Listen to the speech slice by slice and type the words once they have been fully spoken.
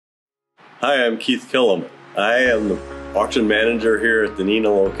Hi, I'm Keith Killam. I am the auction manager here at the Neenah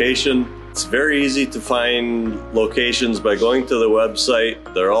location. It's very easy to find locations by going to the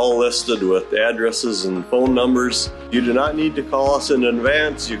website. They're all listed with addresses and phone numbers. You do not need to call us in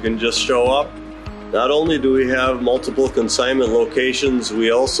advance. You can just show up. Not only do we have multiple consignment locations, we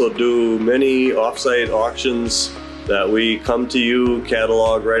also do many off-site auctions that we come to you,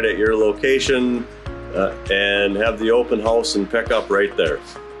 catalog right at your location, and have the open house and pick up right there.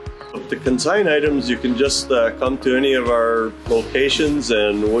 To consign items, you can just come to any of our locations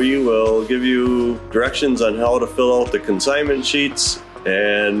and we will give you directions on how to fill out the consignment sheets,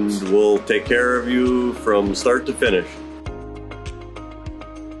 and we'll take care of you from start to finish.